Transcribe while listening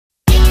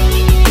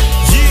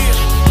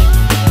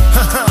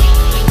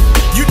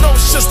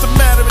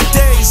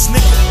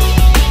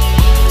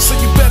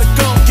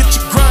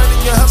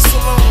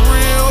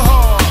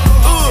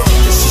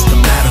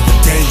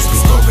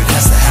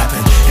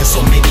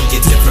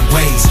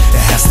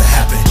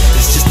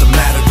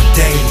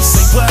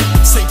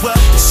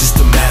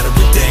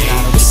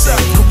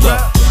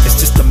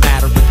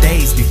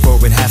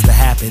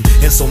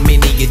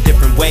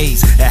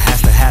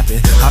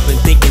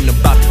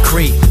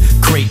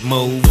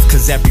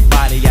cause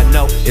everybody I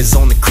know is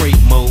on the creep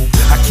move.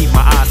 I keep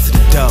my eyes to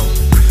the dough,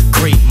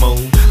 creep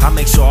move. I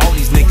make sure all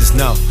these niggas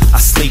know I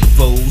sleep,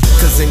 fool.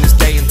 Cause in this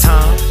day and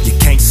time, you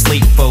can't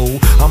sleep, fool.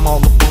 I'm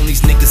all up on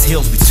these niggas'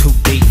 heels, we too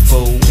deep,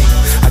 fool.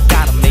 I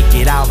gotta make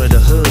it out of